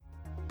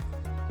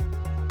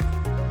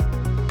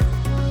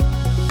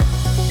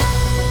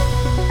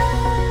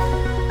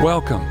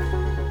Welcome.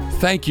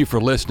 Thank you for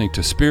listening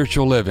to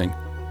Spiritual Living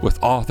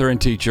with author and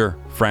teacher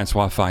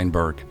Francois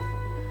Feinberg.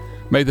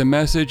 May the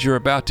message you're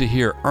about to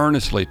hear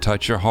earnestly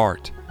touch your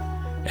heart,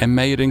 and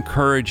may it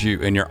encourage you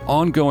in your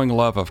ongoing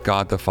love of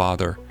God the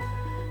Father,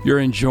 your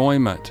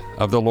enjoyment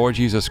of the Lord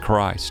Jesus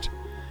Christ,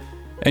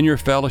 and your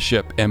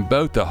fellowship in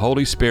both the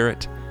Holy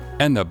Spirit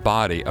and the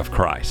body of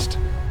Christ.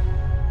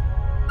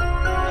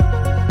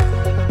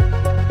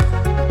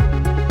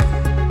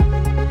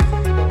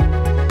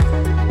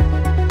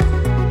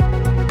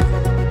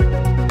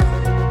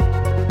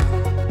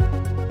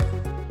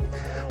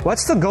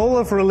 What's the goal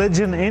of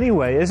religion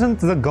anyway? Isn't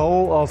the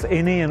goal of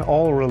any and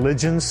all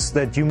religions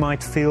that you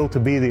might feel to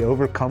be the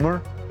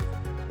overcomer?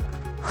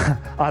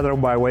 Either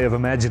by way of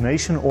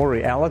imagination or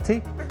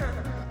reality?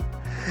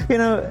 You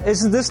know,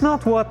 isn't this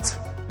not what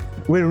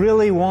we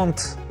really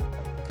want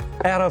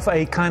out of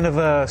a kind of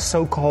a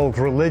so-called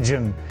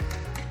religion?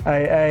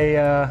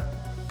 A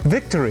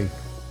victory,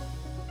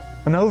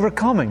 an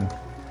overcoming.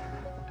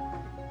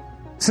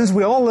 Since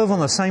we all live on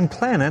the same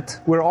planet,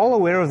 we're all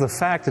aware of the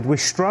fact that we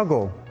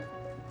struggle.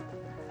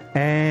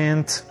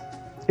 And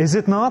is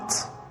it not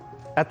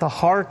at the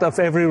heart of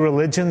every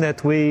religion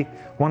that we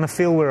want to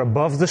feel we're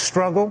above the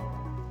struggle?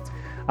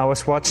 I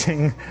was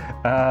watching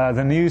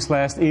the news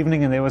last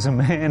evening, and there was a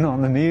man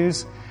on the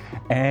news,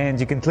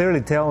 and you can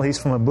clearly tell he's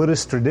from a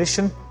Buddhist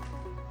tradition.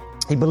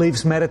 He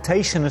believes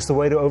meditation is the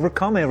way to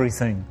overcome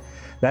everything.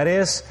 That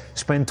is,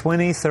 spend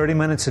 20, 30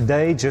 minutes a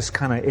day just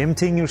kind of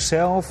emptying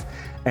yourself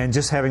and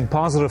just having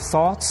positive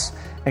thoughts,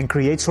 and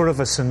create sort of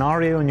a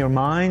scenario in your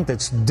mind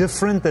that's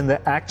different than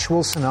the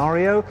actual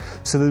scenario,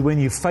 so that when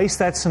you face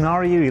that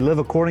scenario, you live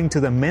according to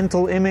the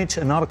mental image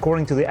and not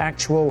according to the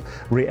actual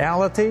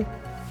reality.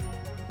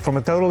 From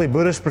a totally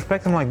Buddhist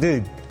perspective, I'm like,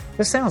 dude,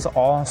 this sounds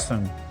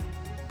awesome.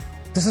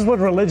 This is what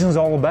religion's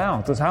all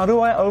about, is how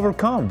do I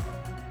overcome?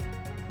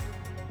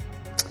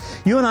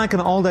 You and I can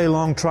all day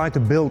long try to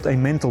build a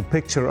mental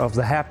picture of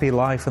the happy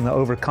life and the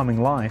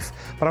overcoming life,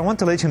 but I want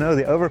to let you know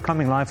the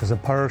overcoming life is a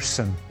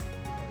person.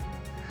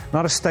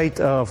 Not a state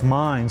of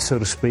mind, so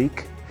to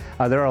speak.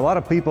 There are a lot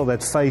of people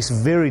that face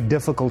very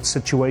difficult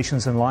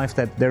situations in life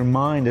that their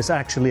mind is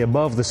actually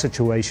above the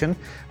situation,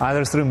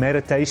 either through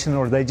meditation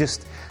or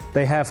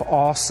they have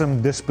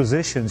awesome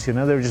dispositions. You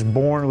know, they're just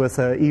born with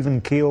an even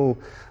keel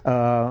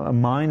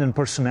mind and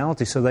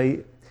personality, so they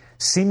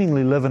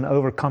seemingly live an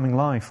overcoming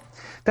life.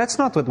 That's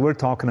not what we're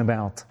talking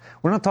about.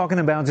 We're not talking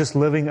about just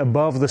living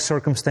above the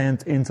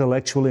circumstance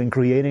intellectually and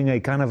creating a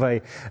kind of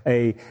a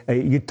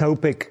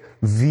utopic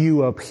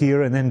view up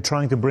here and then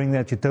trying to bring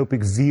that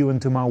utopic view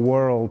into my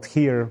world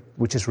here,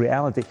 which is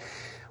reality.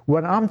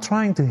 What I'm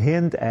trying to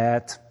hint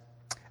at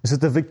is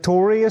that the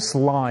victorious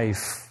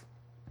life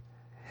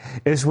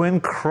is when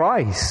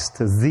Christ,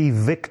 the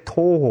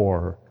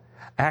victor,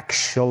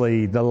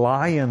 actually the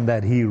lion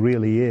that He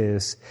really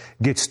is,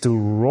 gets to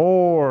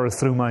roar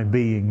through my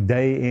being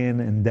day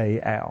in and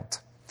day out.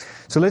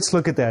 So let's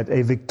look at that,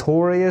 a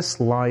victorious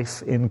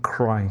life in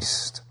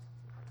Christ.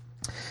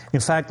 In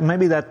fact,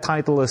 maybe that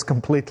title is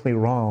completely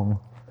wrong.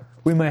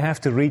 We may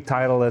have to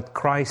retitle it,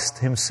 Christ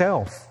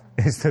Himself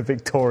is the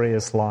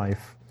victorious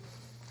life.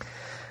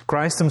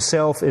 Christ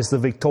Himself is the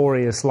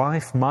victorious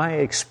life. My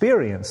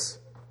experience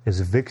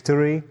is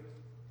victory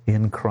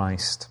in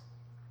Christ.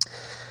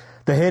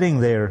 The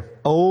heading there,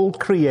 old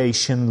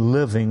creation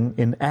living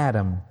in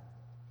Adam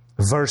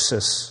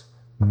versus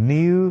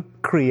new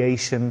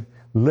creation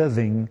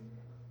living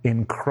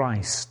in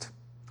Christ.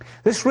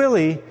 This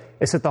really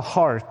is at the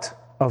heart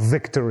of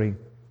victory.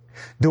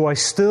 Do I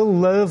still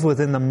live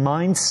within the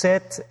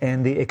mindset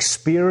and the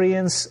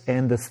experience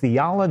and the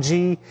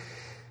theology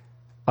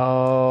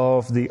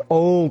of the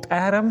old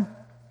Adam?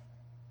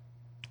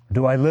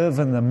 Do I live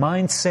in the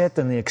mindset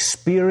and the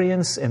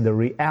experience and the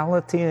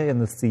reality and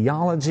the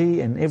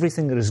theology and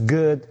everything that is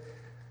good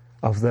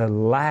of the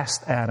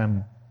last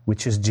Adam,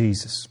 which is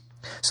Jesus?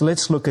 So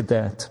let's look at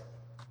that.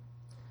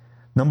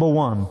 Number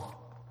one,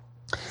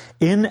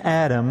 in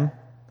Adam,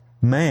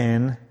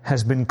 man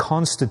has been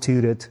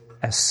constituted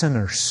as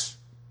sinners,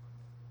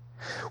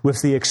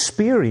 with the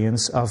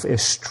experience of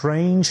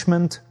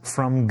estrangement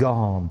from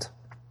God.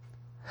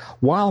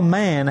 While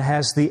man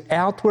has the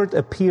outward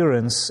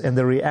appearance and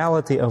the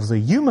reality of the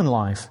human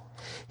life,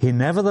 he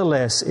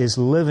nevertheless is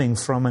living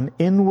from an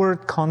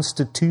inward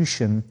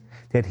constitution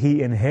that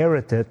he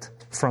inherited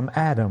from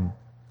Adam.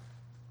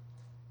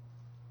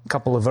 A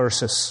couple of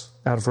verses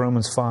out of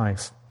Romans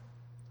 5.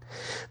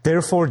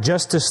 Therefore,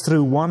 just as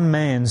through one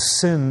man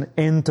sin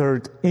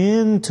entered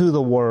into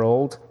the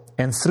world,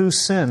 and through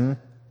sin,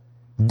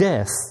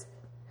 death,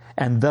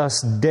 and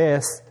thus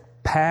death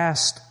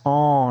passed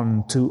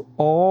on to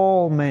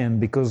all men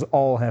because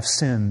all have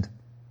sinned.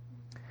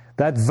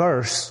 That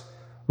verse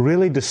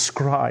really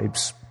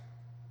describes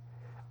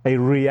a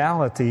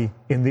reality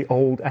in the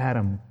old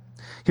Adam.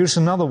 Here's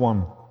another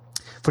one.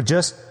 For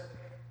just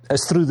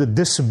as through the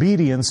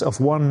disobedience of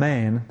one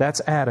man,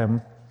 that's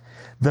Adam,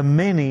 the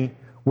many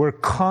were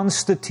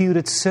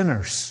constituted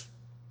sinners.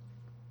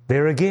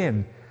 There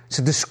again, It's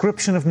a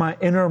description of my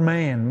inner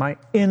man. My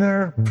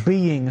inner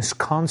being is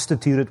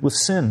constituted with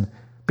sin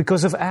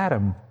because of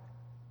Adam.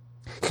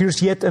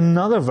 Here's yet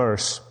another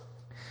verse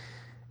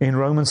in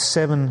Romans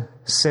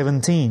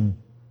 7:17.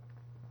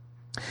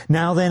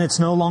 Now then, it's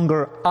no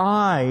longer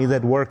I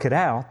that work it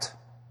out,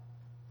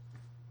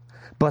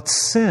 but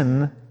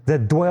sin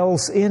that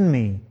dwells in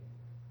me.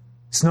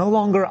 It's no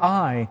longer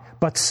I,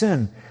 but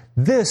sin.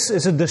 This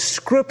is a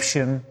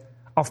description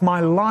of my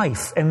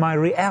life and my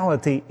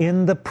reality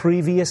in the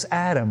previous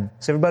Adam.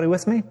 Is everybody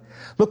with me?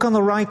 Look on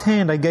the right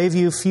hand, I gave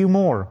you a few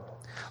more.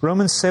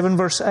 Romans 7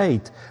 verse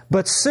 8.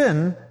 But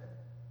sin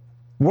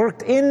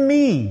worked in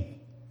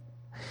me.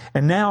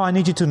 And now I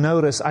need you to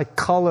notice I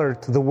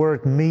colored the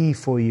word me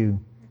for you.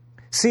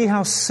 See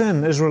how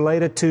sin is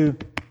related to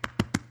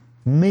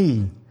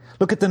me.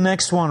 Look at the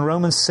next one,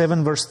 Romans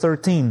 7 verse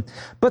 13.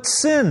 But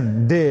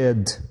sin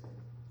did,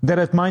 that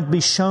it might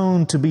be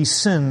shown to be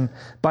sin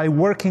by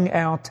working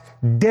out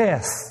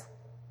death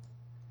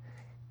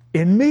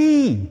in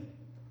me.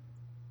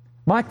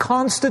 My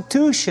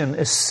constitution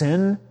is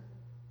sin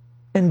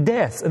and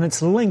death, and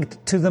it's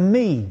linked to the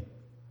me.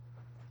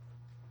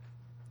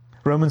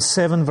 Romans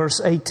 7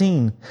 verse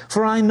 18.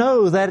 For I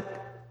know that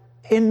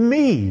in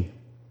me,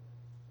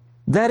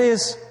 that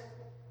is,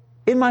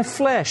 in my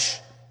flesh,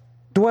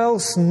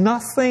 dwells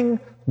nothing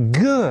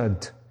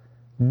good.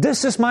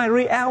 This is my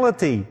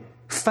reality.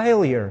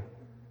 Failure,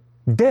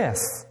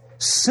 death,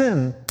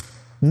 sin,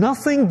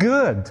 nothing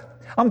good.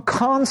 I'm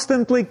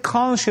constantly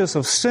conscious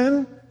of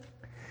sin.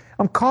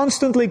 I'm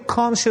constantly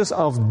conscious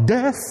of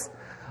death.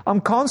 I'm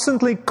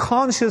constantly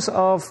conscious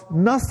of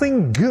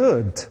nothing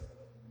good.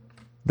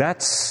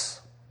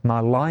 That's my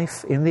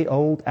life in the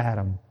old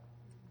Adam.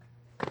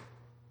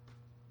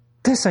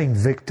 This ain't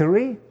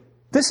victory.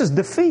 This is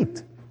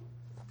defeat.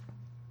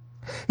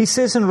 He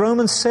says in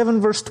Romans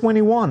 7 verse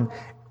 21,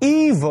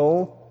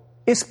 evil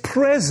is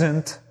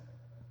present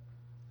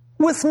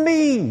with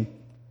me.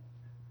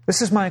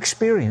 This is my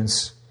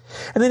experience.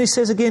 And then he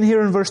says again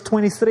here in verse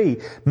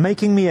 23,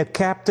 making me a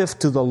captive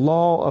to the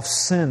law of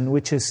sin,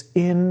 which is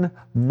in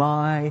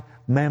my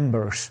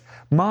members.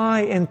 My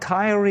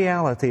entire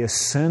reality is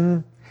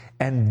sin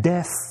and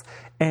death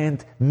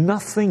and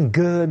nothing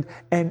good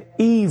and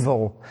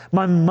evil.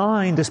 My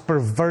mind is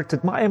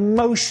perverted. My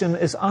emotion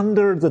is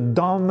under the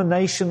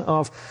domination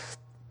of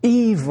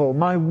evil.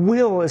 My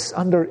will is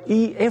under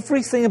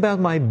everything about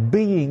my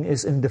being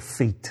is in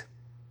defeat.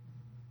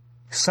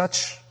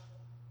 Such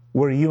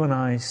were you and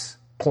I's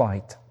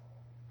plight.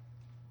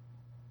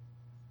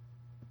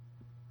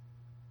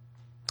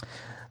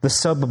 The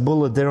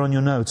sub-bullet there on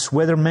your notes.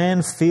 Whether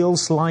man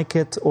feels like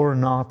it or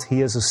not,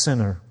 he is a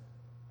sinner.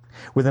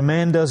 Whether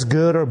man does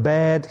good or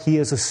bad, he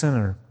is a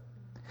sinner.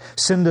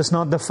 Sin does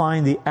not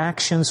define the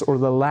actions or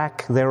the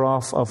lack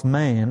thereof of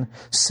man.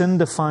 Sin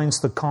defines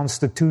the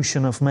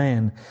constitution of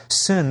man.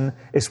 Sin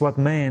is what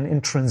man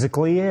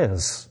intrinsically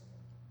is.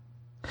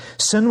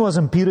 Sin was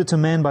imputed to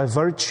man by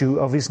virtue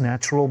of his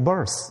natural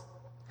birth.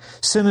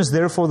 Sin is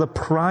therefore the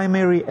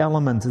primary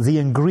element, the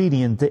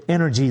ingredient, the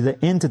energy,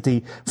 the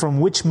entity from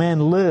which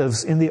man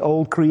lives in the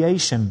old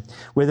creation,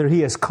 whether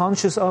he is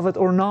conscious of it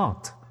or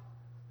not.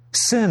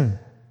 Sin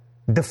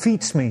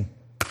defeats me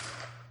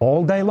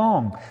all day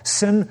long.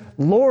 Sin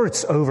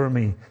lords over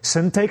me.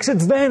 Sin takes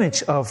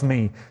advantage of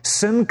me.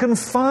 Sin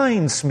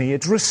confines me.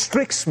 It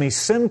restricts me.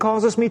 Sin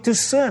causes me to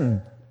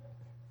sin.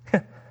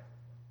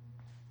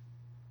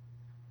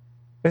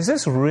 Is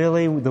this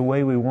really the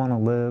way we want to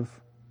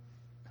live?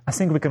 I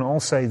think we can all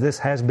say this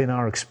has been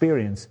our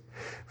experience.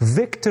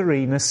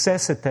 Victory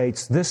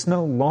necessitates this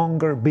no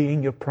longer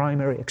being your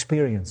primary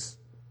experience.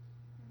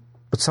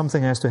 But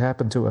something has to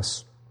happen to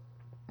us.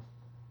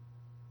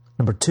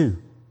 Number 2.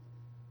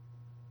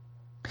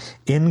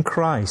 In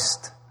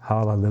Christ,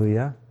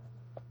 hallelujah,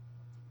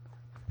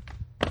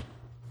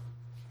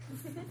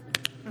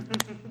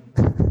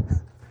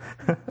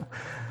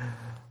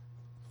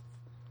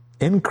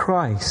 in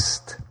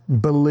Christ,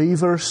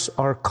 believers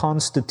are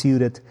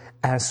constituted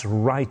as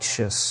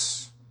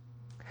righteous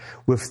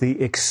with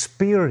the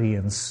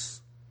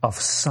experience of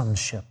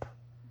sonship.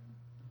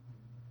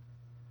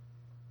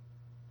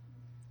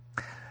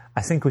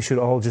 I think we should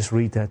all just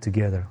read that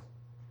together.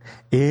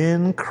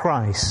 In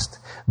Christ,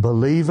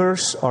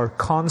 believers are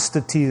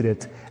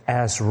constituted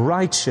as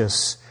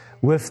righteous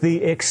with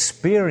the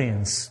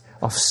experience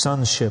of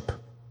sonship.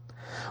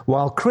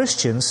 While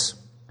Christians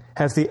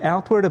have the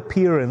outward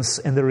appearance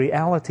and the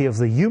reality of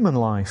the human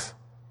life,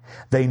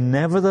 they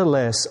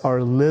nevertheless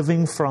are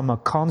living from a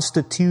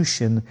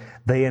constitution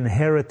they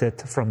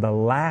inherited from the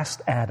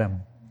last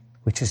Adam,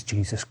 which is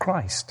Jesus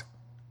Christ.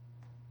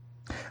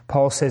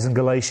 Paul says in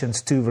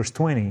Galatians 2 verse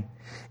 20,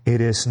 it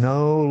is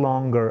no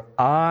longer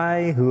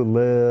I who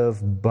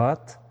live,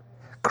 but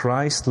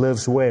Christ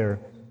lives where?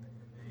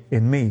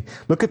 In me.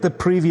 Look at the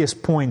previous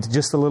point,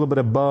 just a little bit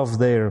above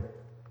there.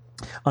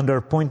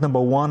 Under point number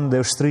 1,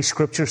 there's 3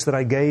 scriptures that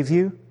I gave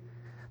you.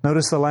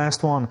 Notice the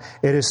last one.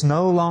 It is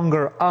no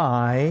longer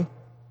I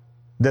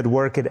that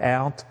work it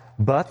out,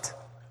 but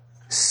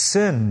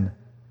sin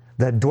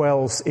that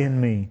dwells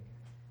in me.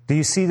 Do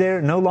you see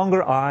there? No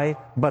longer I,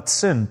 but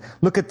sin.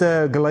 Look at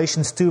the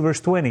Galatians 2 verse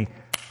 20.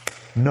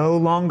 No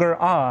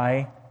longer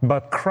I,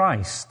 but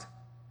Christ.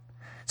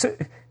 So,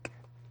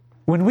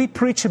 when we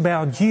preach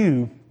about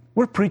you,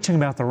 we're preaching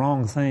about the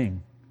wrong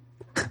thing.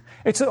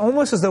 It's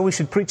almost as though we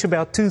should preach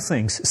about two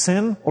things,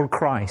 sin or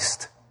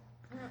Christ.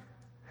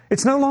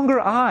 It's no longer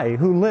I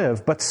who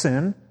live, but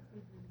sin.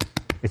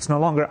 It's no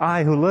longer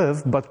I who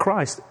live, but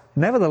Christ.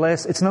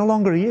 Nevertheless, it's no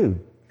longer you.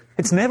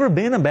 It's never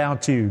been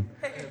about you.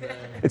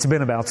 It's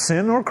been about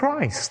sin or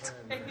Christ.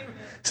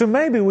 So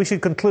maybe we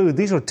should conclude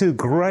these are two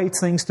great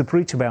things to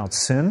preach about,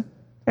 sin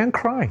and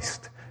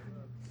Christ.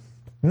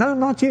 No,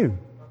 not you.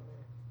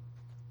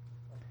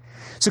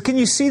 So can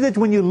you see that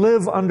when you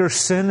live under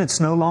sin, it's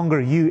no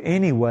longer you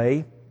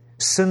anyway?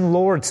 Sin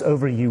lords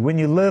over you. When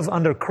you live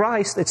under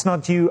Christ, it's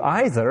not you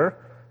either,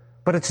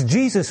 but it's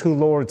Jesus who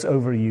lords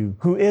over you,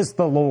 who is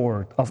the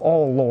Lord of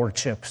all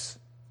lordships.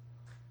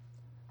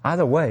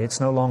 Either way, it's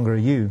no longer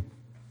you.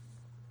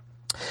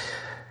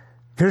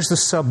 Here's the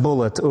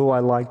sub-bullet. Oh, I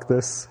like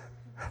this.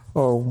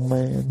 Oh,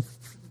 man.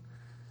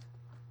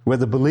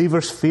 Whether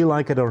believers feel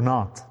like it or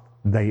not,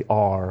 they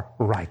are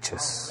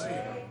righteous.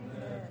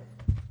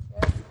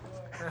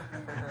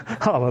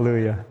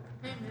 Hallelujah.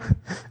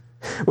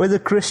 Whether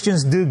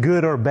Christians do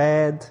good or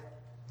bad,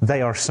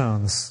 they are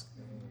sons.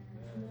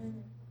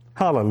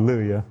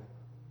 Hallelujah.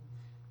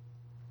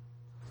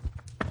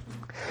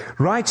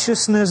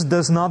 Righteousness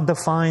does not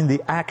define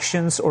the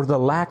actions or the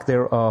lack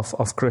thereof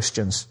of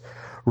Christians.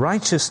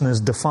 Righteousness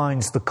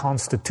defines the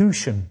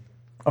constitution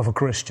of a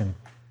Christian.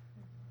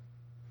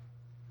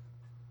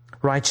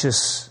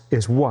 Righteous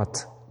is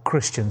what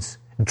Christians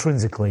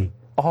intrinsically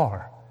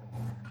are.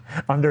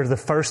 Under the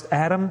first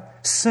Adam,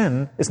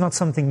 sin is not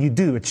something you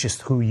do, it's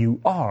just who you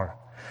are.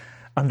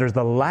 Under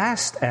the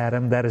last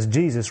Adam, that is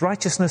Jesus,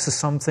 righteousness is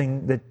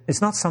something that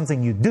it's not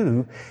something you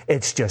do,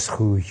 it's just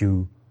who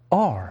you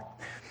are.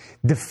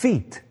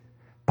 Defeat,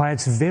 by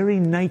its very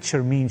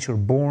nature, means you're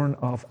born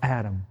of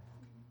Adam.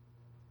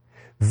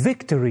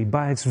 Victory,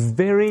 by its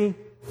very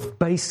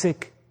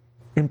basic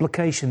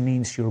implication,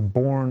 means you're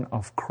born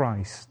of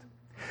Christ.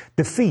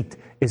 Defeat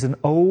is an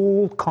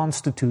old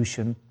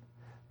constitution.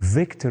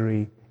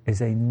 Victory is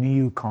a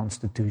new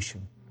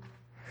constitution.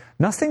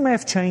 Nothing may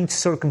have changed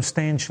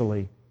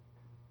circumstantially,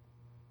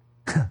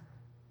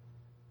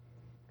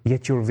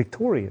 yet you're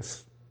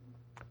victorious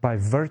by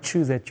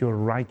virtue that you're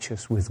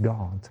righteous with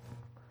God.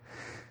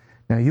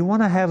 Now, you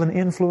want to have an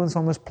influence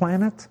on this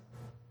planet?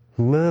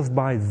 Live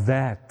by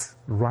that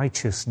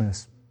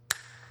righteousness.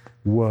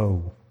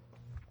 Whoa.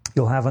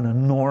 You'll have an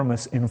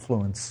enormous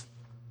influence.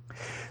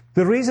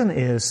 The reason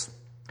is,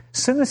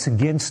 sin is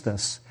against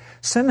us.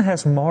 Sin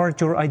has marred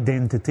your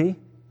identity.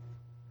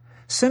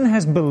 Sin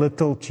has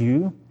belittled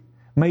you,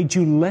 made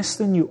you less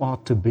than you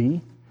ought to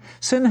be.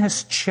 Sin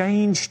has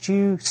changed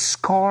you,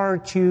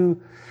 scarred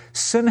you.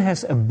 Sin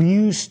has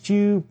abused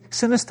you.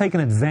 Sin has taken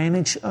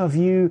advantage of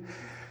you.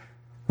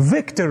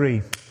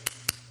 Victory,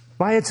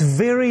 by its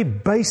very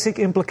basic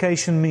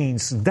implication,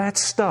 means that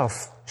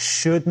stuff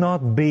should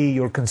not be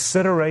your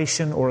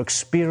consideration or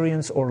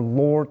experience or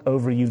lord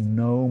over you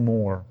no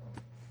more.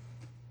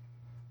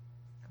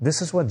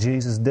 This is what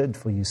Jesus did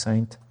for you,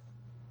 saint.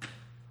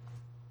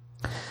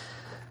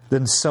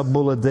 Then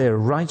sub-bullet there,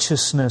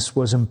 righteousness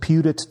was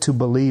imputed to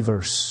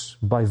believers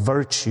by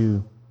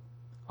virtue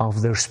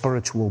of their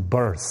spiritual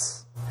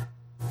birth.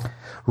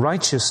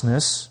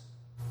 Righteousness,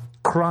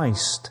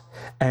 Christ,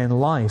 and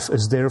life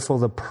is therefore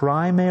the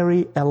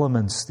primary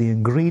elements, the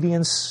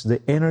ingredients,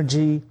 the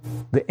energy,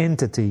 the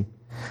entity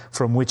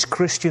from which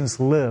Christians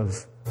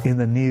live in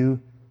the new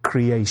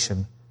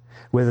creation,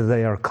 whether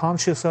they are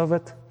conscious of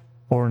it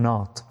or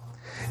not.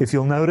 If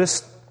you'll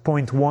notice,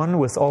 point 1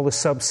 with all the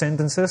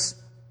sub-sentences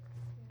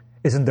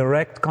is in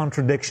direct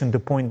contradiction to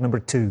point number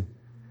 2.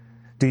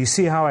 Do you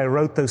see how I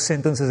wrote those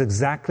sentences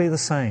exactly the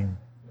same?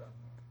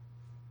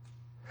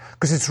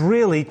 Because it's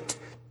really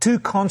two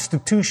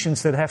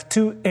constitutions that have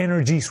two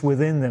energies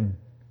within them.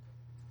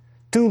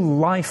 Two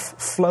life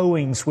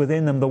flowings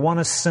within them. The one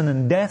is sin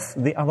and death,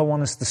 the other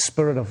one is the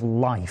spirit of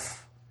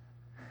life.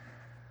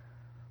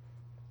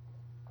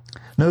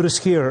 Notice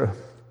here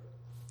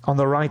on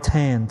the right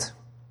hand,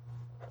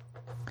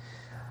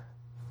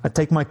 I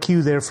take my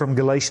cue there from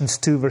Galatians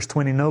 2 verse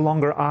 20. No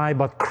longer I,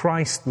 but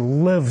Christ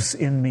lives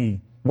in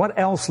me. What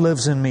else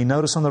lives in me?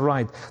 Notice on the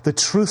right, the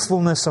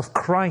truthfulness of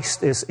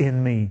Christ is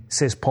in me,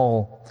 says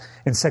Paul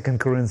in 2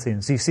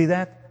 Corinthians. Do you see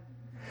that?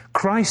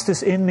 Christ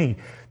is in me.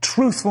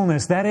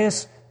 Truthfulness, that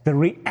is, the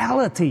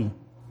reality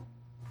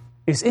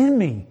is in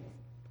me.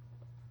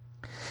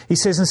 He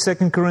says in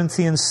 2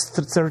 Corinthians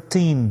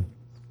 13,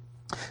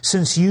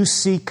 since you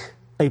seek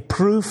a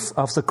proof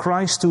of the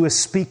Christ who is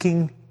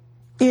speaking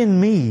in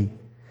me,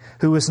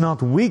 who is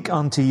not weak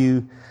unto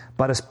you,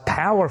 but is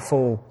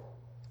powerful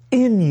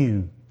in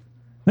you.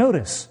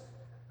 Notice,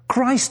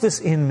 Christ is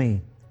in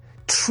me.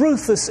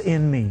 Truth is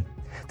in me.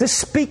 The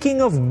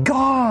speaking of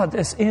God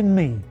is in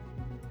me.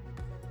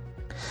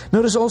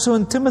 Notice also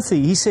in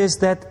Timothy, he says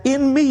that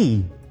in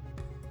me,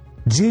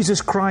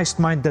 Jesus Christ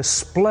might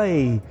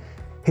display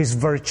His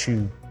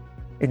virtue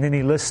And then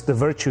he lists the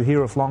virtue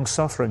here of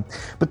long-suffering.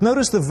 But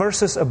notice the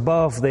verses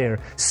above there.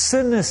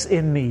 Sin is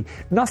in me.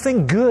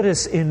 Nothing good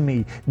is in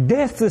me.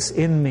 Death is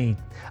in me.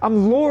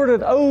 I'm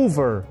lorded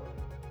over.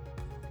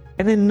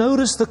 And then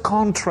notice the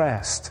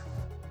contrast.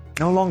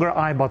 No longer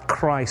I, but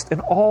Christ,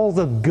 and all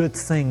the good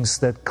things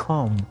that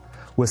come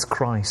with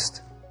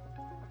Christ.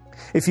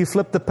 If you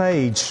flip the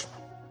page,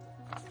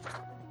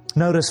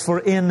 notice, for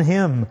in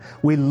Him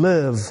we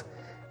live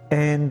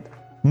and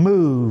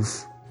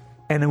move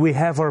and we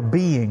have our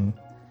being.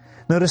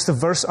 Notice the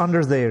verse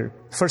under there,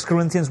 1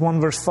 Corinthians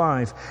 1 verse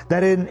 5,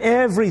 that in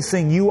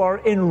everything you are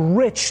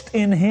enriched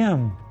in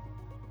Him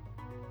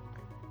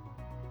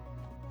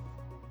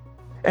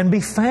and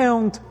be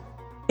found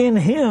in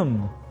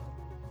Him.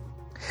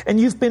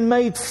 And you've been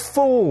made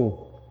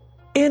full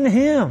in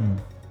Him.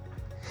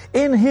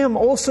 In Him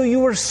also you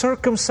were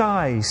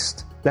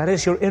circumcised. That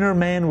is, your inner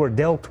man were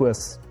dealt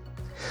with.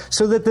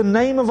 So that the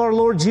name of our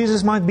Lord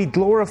Jesus might be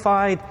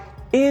glorified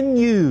in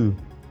you.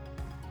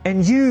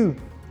 And you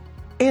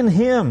in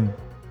Him.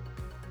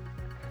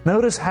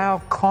 Notice how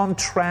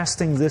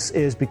contrasting this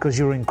is because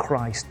you're in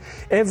Christ.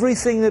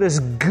 Everything that is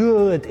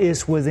good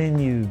is within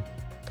you.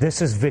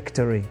 This is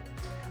victory.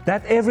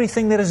 That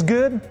everything that is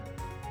good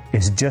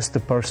is just the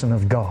person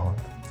of God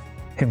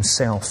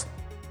Himself.